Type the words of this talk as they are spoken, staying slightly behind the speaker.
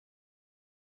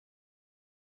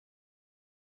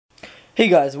Hey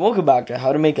guys, and welcome back to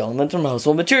How to Make Elements from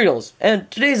Household Materials.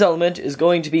 And today's element is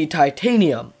going to be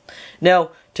titanium.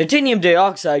 Now, titanium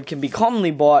dioxide can be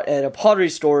commonly bought at a pottery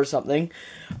store or something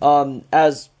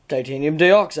as titanium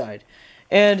dioxide.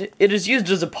 And it is used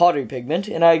as a pottery pigment,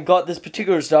 and I got this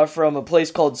particular stuff from a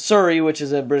place called Surrey, which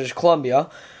is in British Columbia.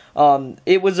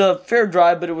 It was a fair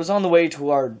drive, but it was on the way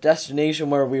to our destination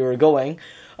where we were going.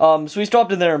 So we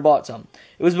stopped in there and bought some.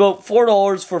 It was about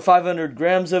 $4 for 500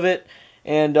 grams of it.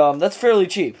 And that's fairly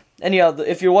cheap. Anyhow,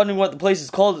 if you're wondering what the place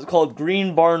is called, it's called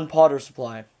Green Barn Potter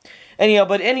Supply. Anyhow,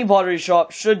 but any pottery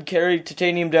shop should carry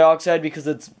titanium dioxide because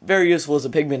it's very useful as a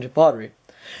pigment in pottery.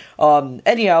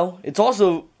 Anyhow, it's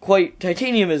also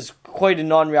titanium is quite a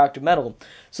non-reactive metal,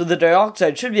 so the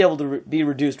dioxide should be able to be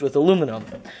reduced with aluminum.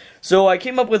 So I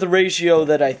came up with a ratio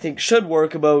that I think should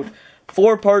work, about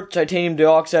 4 parts titanium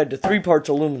dioxide to 3 parts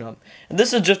aluminum. And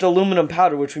this is just aluminum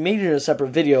powder, which we made in a separate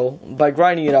video by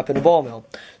grinding it up in a ball mill.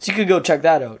 So you could go check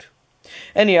that out.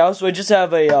 Anyhow, so I just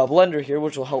have a blender here,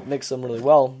 which will help mix them really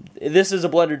well. This is a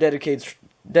blender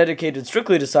dedicated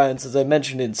strictly to science, as I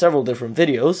mentioned in several different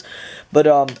videos. But,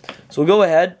 so we'll go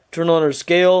ahead, turn on our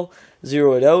scale,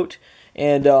 zero it out.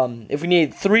 And if we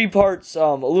need 3 parts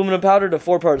aluminum powder to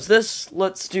 4 parts this,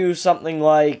 let's do something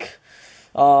like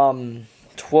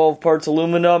 12 parts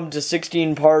aluminum to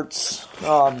 16 parts,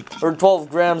 or 12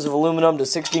 grams of aluminum to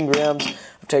 16 grams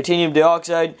of titanium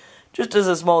dioxide, just as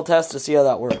a small test to see how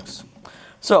that works.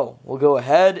 So, we'll go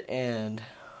ahead and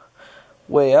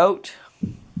weigh out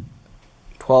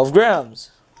 12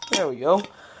 grams. There we go.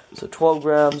 So 12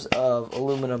 grams of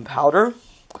aluminum powder.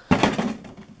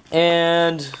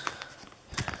 And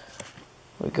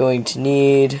we're going to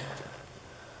need...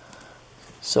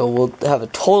 So we'll have a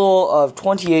total of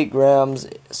 28 grams,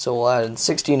 so we'll add in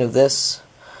 16 of this.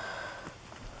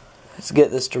 Let's get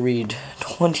this to read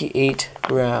 28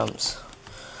 grams.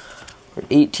 Or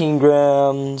 18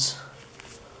 grams,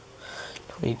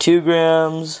 22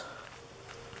 grams.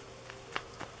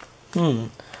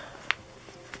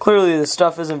 Clearly this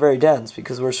stuff isn't very dense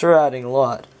because we're sure adding a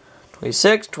lot.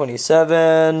 26,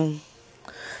 27.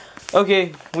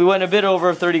 Okay, we went a bit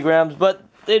over 30 grams, but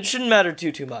it shouldn't matter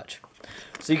too much.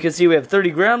 So you can see we have 30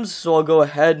 grams, so I'll go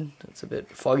ahead, it's a bit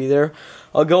foggy there,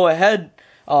 I'll go ahead,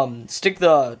 stick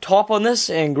the top on this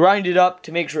and grind it up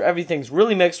to make sure everything's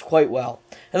really mixed quite well.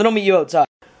 And then I'll meet you outside.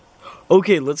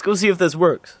 Okay, let's go see if this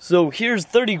works. So here's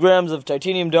 30 grams of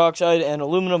titanium dioxide and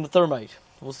aluminum thermite.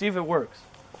 We'll see if it works.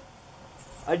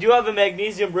 I do have a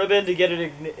magnesium ribbon to get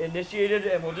it initiated,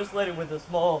 and we'll just light it with a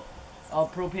small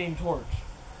propane torch.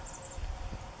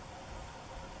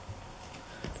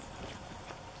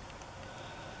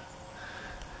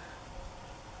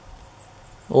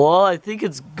 Well, I think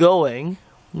it's going.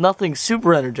 Nothing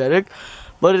super energetic,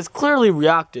 but it's clearly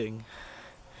reacting.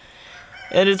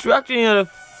 And it's reacting at a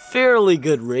fairly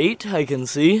good rate, I can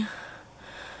see.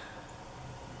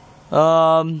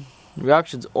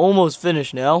 Reaction's almost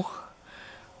finished now.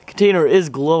 The container is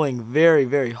glowing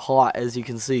very hot, as you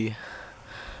can see.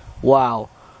 Wow.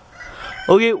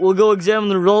 Okay, we'll go examine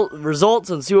the results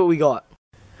and see what we got.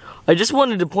 I just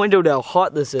wanted to point out how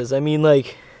hot this is. I mean,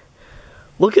 like...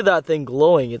 Look at that thing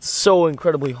glowing. It's so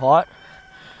incredibly hot.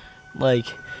 Like,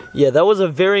 yeah, that was a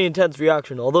very intense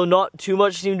reaction. Although not too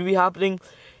much seemed to be happening,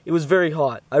 it was very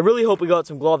hot. I really hope we got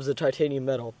some globs of titanium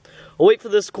metal. I'll wait for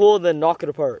this to cool and then knock it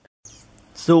apart.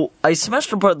 So, I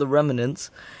smashed apart the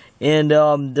remnants, and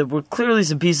there were clearly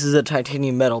some pieces of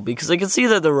titanium metal, because I can see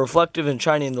that they're reflective and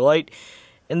shiny in the light,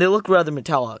 and they look rather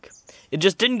metallic. It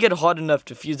just didn't get hot enough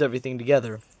to fuse everything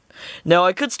together. Now,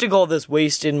 I could stick all this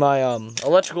waste in my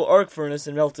electrical arc furnace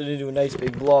and melt it into a nice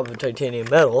big blob of titanium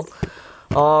metal.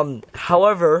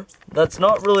 However, that's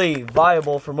not really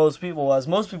viable for most people, as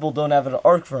most people don't have an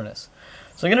arc furnace.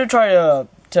 So I'm going to try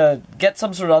to get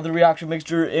some sort of other reaction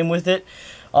mixture in with it,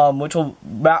 which will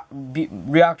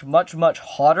react much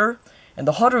hotter. And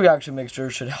the hotter reaction mixture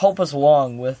should help us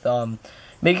along with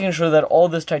making sure that all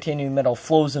this titanium metal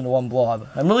flows into one blob.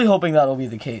 I'm really hoping that'll be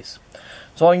the case.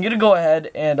 So I'm going to go ahead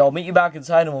and I'll meet you back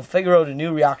inside and we'll figure out a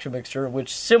new reaction mixture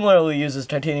which similarly uses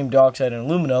titanium dioxide and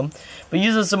aluminum, but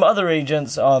uses some other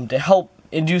agents to help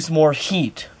induce more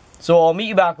heat. So I'll meet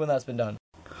you back when that's been done.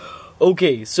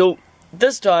 Okay, so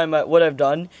this time what I've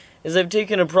done is I've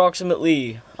taken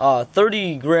approximately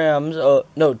 20 grams of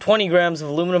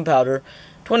aluminum powder,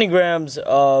 20 grams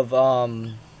of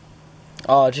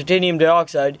titanium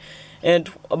dioxide,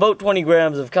 and about 20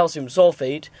 grams of calcium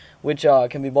sulfate, which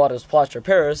can be bought as plaster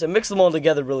Paris, and mix them all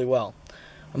together really well.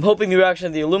 I'm hoping the reaction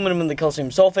of the aluminum and the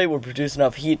calcium sulfate will produce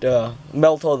enough heat to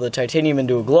melt all the titanium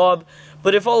into a glob,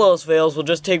 but if all else fails, we'll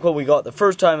just take what we got the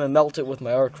first time and melt it with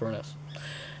my arc furnace.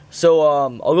 So,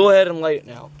 I'll go ahead and light it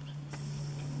now.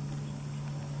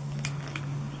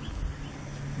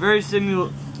 very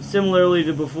similarly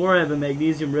to before, I have a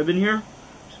magnesium ribbon here.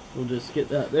 We'll just get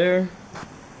that there.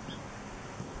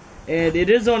 And it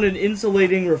is on an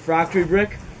insulating refractory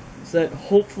brick, so that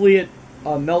hopefully it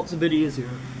melts a bit easier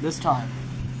this time.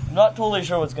 I'm not totally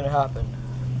sure what's going to happen.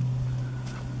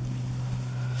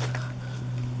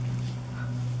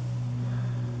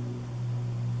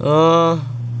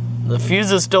 The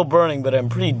fuse is still burning, but I'm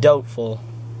pretty doubtful.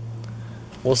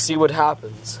 We'll see what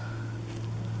happens.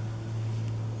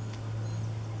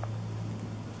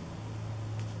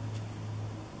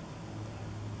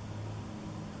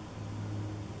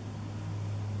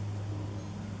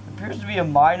 There appears to be a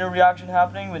minor reaction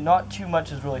happening, but not too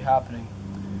much is really happening.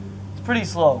 It's pretty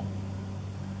slow.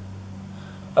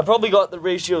 I probably got the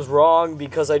ratios wrong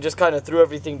because I just kind of threw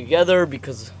everything together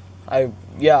because I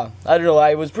don't know,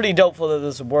 I was pretty doubtful that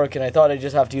this would work, and I thought I'd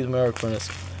just have to use my arc furnace.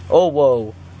 Oh,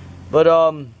 whoa. But,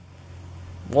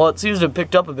 well, it seems to have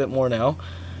picked up a bit more now.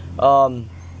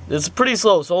 It's pretty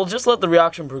slow, so I'll just let the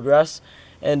reaction progress,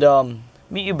 and,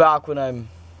 meet you back when I'm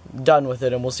done with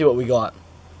it, and we'll see what we got.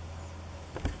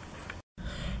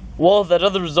 Well, that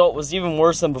other result was even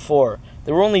worse than before.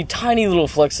 There were only tiny little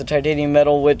flecks of titanium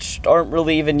metal, which aren't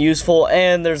really even useful,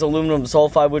 and there's aluminum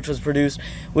sulfide which was produced,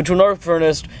 which when arc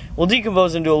furnaced will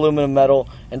decompose into aluminum metal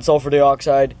and sulfur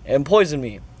dioxide and poison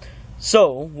me.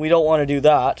 So, we don't want to do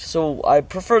that, so I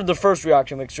preferred the first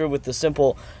reaction mixture with the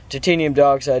simple titanium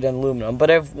dioxide and aluminum, but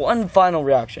I have one final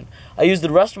reaction. I used the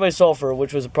rest of my sulfur,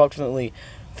 which was approximately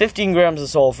 15 grams of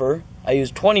sulfur. I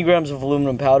used 20 grams of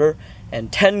aluminum powder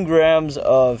and 10 grams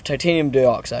of titanium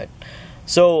dioxide.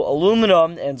 So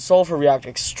aluminum and sulfur react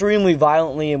extremely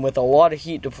violently and with a lot of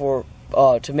heat to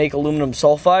make aluminum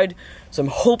sulfide. So I'm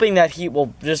hoping that heat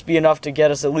will just be enough to get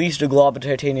us at least a glob of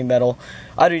titanium metal.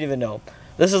 I don't even know.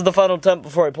 This is the final attempt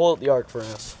before I pull out the arc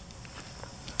furnace.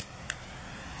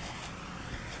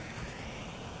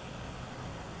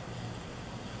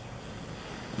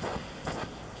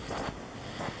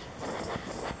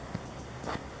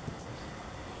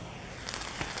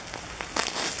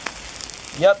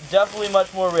 Yep, definitely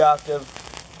much more reactive.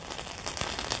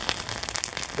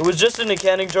 It was just in a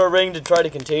canning jar ring to try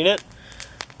to contain it.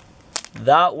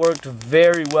 That worked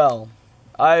very well.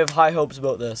 I have high hopes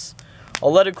about this.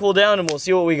 I'll let it cool down and we'll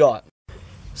see what we got.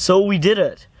 So we did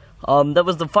it. That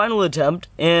was the final attempt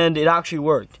and it actually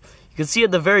worked. You can see at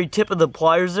the very tip of the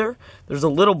pliers there's a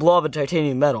little blob of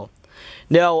titanium metal.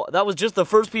 Now, that was just the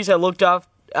first piece I looked at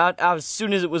as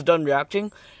soon as it was done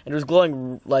reacting, and it was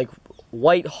glowing like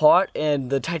white hot, and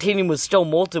the titanium was still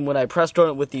molten when I pressed on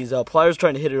it with these pliers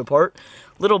trying to hit it apart.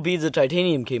 Little beads of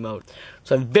titanium came out.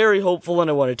 So I'm very hopeful, and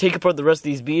I want to take apart the rest of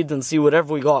these beads and see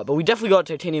whatever we got. But we definitely got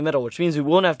titanium metal, which means we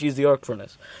won't have to use the arc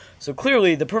furnace. So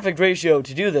clearly, the perfect ratio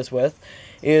to do this with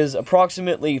is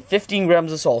approximately 15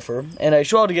 grams of sulfur. And I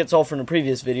showed how to get sulfur in a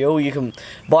previous video. You can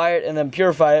buy it and then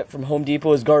purify it from Home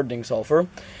Depot as gardening sulfur.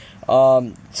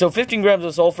 So 15 grams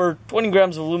of sulfur, 20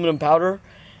 grams of aluminum powder,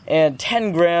 and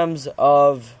 10 grams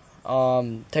of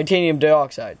titanium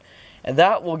dioxide. And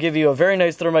that will give you a very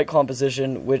nice thermite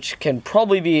composition, which can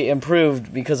probably be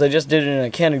improved because I just did it in a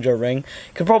canning jar ring.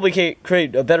 Could probably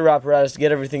create a better apparatus to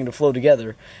get everything to flow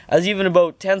together, as even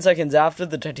about 10 seconds after,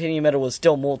 the titanium metal was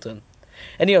still molten.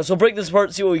 Anyhow, so break this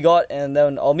apart, see what we got, and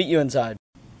then I'll meet you inside.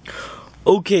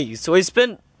 Okay, so I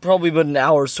spent probably about an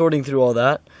hour sorting through all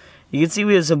that. You can see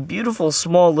we have some beautiful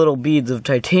small little beads of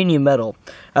titanium metal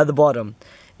at the bottom.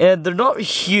 And they're not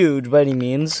huge by any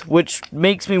means, which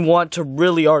makes me want to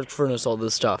really arc furnace all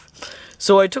this stuff.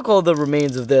 So I took all the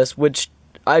remains of this, which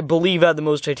I believe had the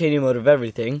most titanium out of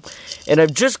everything, and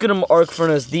I'm just going to arc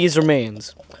furnace these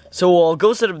remains. So I'll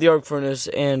go set up the arc furnace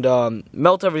and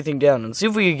melt everything down and see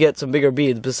if we can get some bigger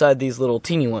beads beside these little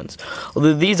teeny ones.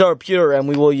 Although these are pure and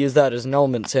we will use that as an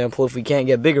element sample if we can't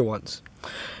get bigger ones.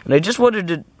 And I just wanted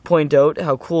to point out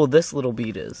how cool this little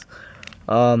bead is.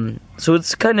 So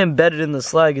it's kind of embedded in the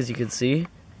slag, as you can see,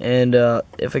 and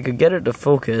if I could get it to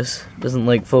focus, it doesn't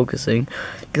like focusing.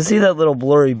 You can see that little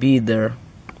blurry bead there.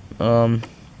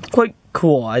 Quite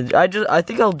cool. I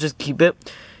think I'll just keep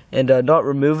it and not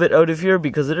remove it out of here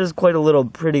because it is quite a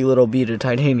pretty little bead of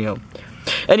titanium.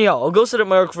 Anyhow, I'll go set up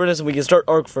my arc furnace and we can start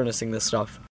arc furnacing this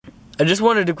stuff. I just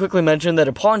wanted to quickly mention that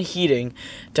upon heating,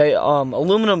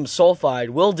 aluminum sulfide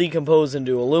will decompose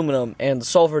into aluminum and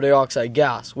sulfur dioxide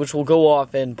gas, which will go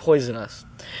off and poison us.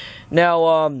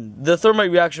 Now, the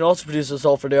thermite reaction also produces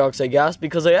sulfur dioxide gas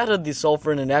because I added the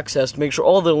sulfur in excess to make sure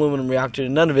all the aluminum reacted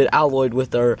and none of it alloyed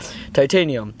with our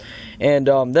titanium. And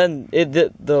then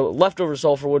the leftover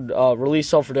sulfur would release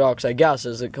sulfur dioxide gas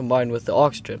as it combined with the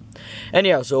oxygen.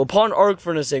 Anyhow, so upon arc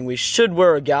furnacing, we should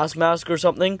wear a gas mask or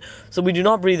something so we do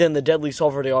not breathe in the deadly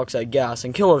sulfur dioxide gas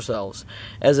and kill ourselves,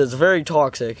 as it's very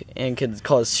toxic and can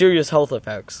cause serious health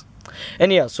effects.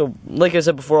 Anyhow, so like I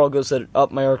said before, I'll go set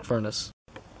up my arc furnace.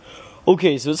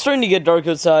 Okay, so it's starting to get dark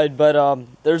outside, but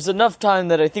there's enough time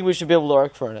that I think we should be able to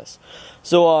arc furnace.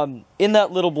 So in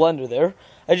that little blender there,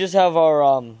 I just have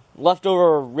our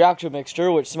leftover reactor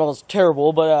mixture, which smells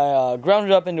terrible, but I ground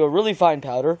it up into a really fine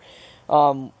powder.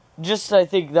 I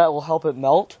think that will help it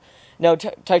melt. Now,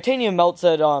 titanium melts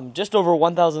at just over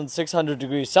 1,600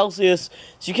 degrees Celsius,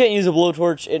 so you can't use a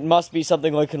blowtorch. It must be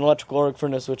something like an electrical arc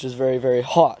furnace, which is very, very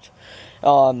hot.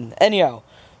 Anyhow.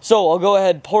 So I'll go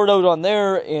ahead, pour it out on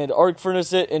there, and arc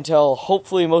furnace it until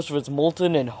hopefully most of it's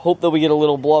molten, and hope that we get a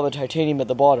little blob of titanium at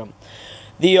the bottom.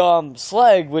 The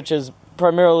slag, which is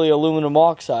primarily aluminum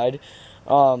oxide,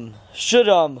 should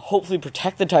hopefully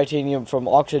protect the titanium from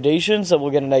oxidation, so we'll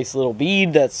get a nice little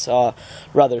bead that's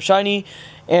rather shiny.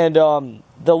 And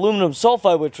the aluminum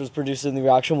sulfide, which was produced in the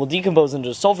reaction, will decompose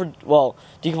into sulfur and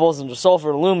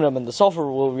aluminum, and the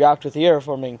sulfur will react with the air,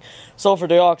 forming sulfur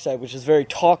dioxide, which is very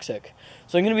toxic.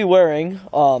 So I'm going to be wearing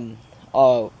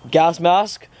a gas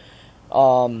mask,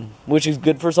 which is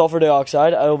good for sulfur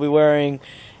dioxide. I will be wearing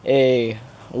a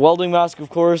welding mask, of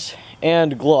course,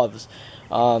 and gloves,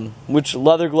 which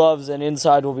leather gloves, and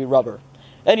inside will be rubber.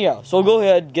 Anyhow, so I'll go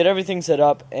ahead, get everything set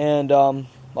up, and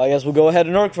I guess we'll go ahead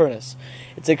and arc furnace.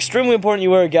 It's extremely important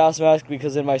you wear a gas mask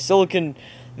because in my silicon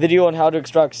video on how to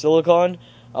extract silicon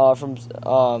from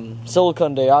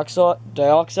silicon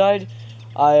dioxide,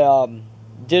 I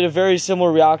did a very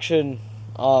similar reaction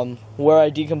where I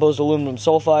decomposed aluminum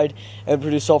sulfide and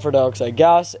produced sulfur dioxide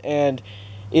gas, and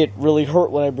it really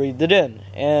hurt when I breathed it in.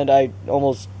 And I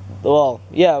almost,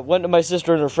 went to my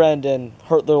sister and her friend and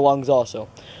hurt their lungs also.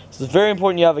 So it's very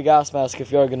important you have a gas mask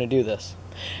if you are going to do this.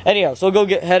 Anyhow, so I'll go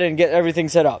ahead and get everything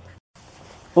set up.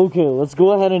 Okay, let's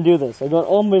go ahead and do this. I got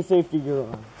all my safety gear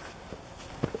on.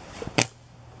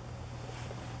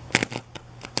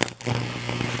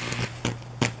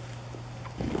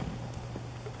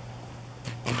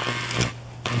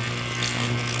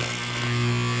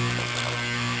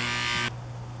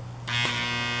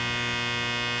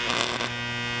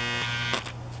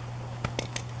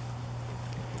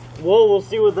 Well, we'll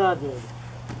see what that did.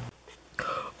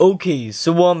 Okay,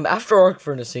 so after arc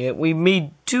furnacing it, we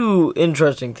made two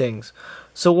interesting things.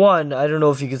 So one, I don't know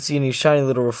if you can see any shiny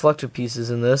little reflective pieces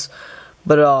in this,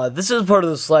 but this is part of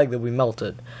the slag that we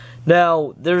melted.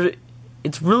 Now,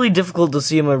 it's really difficult to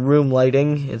see in my room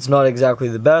lighting. It's not exactly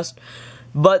the best,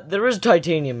 but there is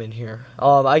titanium in here.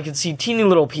 I can see teeny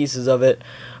little pieces of it.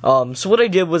 So what I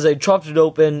did was I chopped it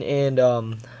open and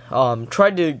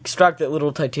tried to extract that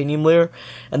little titanium layer,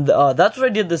 and that's what I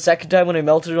did the second time when I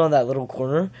melted it on that little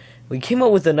corner. We came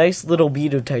out with a nice little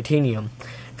bead of titanium.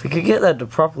 If we could get that to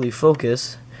properly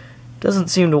focus, it doesn't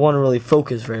seem to want to really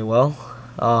focus very well.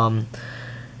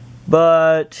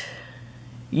 But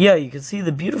yeah, you can see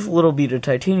the beautiful little bead of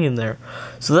titanium there.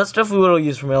 So that's definitely what I'll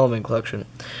use for my element collection.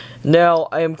 Now,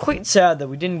 I am quite sad that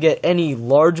we didn't get any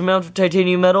large amount of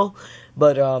titanium metal,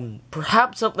 but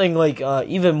perhaps something like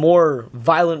even more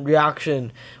violent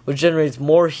reaction, which generates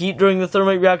more heat during the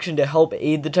thermite reaction to help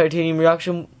aid the titanium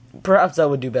reaction, perhaps that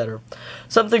would do better.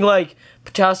 Something like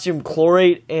potassium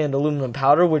chlorate and aluminum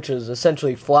powder, which is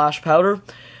essentially flash powder.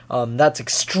 That's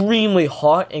extremely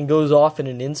hot and goes off in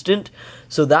an instant.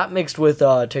 So that mixed with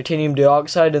titanium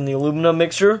dioxide and the aluminum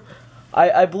mixture,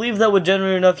 I believe that would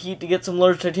generate enough heat to get some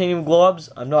large titanium globs.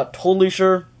 I'm not totally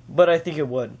sure, but I think it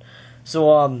would.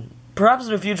 So perhaps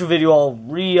in a future video I'll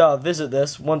revisit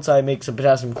this once I make some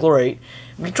potassium chlorate.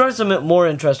 We can try some more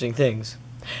interesting things.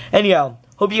 Anyhow,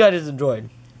 hope you guys enjoyed.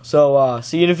 So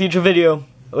see you in a future video.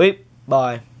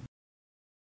 Bye.